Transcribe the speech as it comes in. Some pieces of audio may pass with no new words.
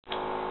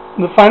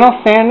The final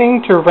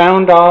sanding to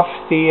round off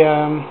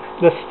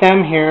the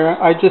stem here,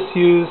 I just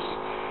use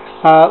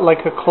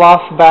like a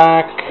cloth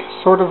back,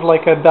 sort of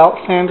like a belt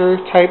sander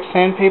type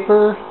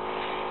sandpaper,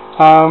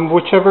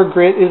 whichever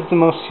grit is the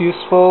most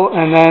useful,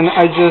 and then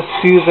I just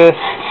do this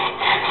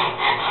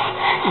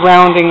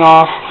rounding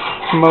off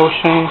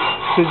motion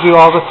to do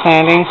all the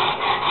sanding.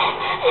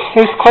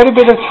 It takes quite a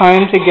bit of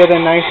time to get a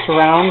nice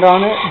round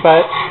on it,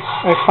 but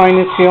I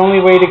find it's the only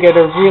way to get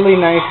a really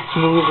nice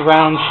smooth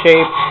round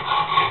shape.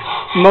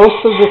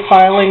 Most of the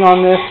filing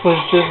on this was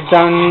just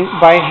done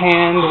by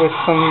hand with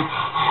some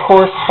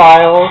coarse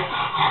files,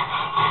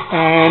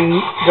 and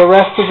the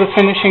rest of the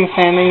finishing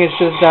sanding is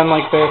just done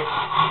like this.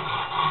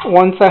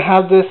 Once I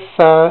have this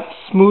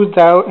smoothed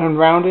out and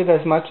rounded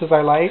as much as I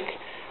like,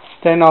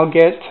 then I'll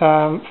get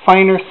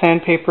finer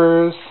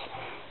sandpapers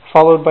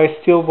followed by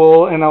steel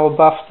wool, and I'll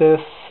buff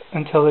this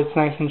until it's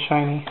nice and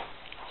shiny.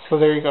 So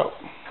there you go.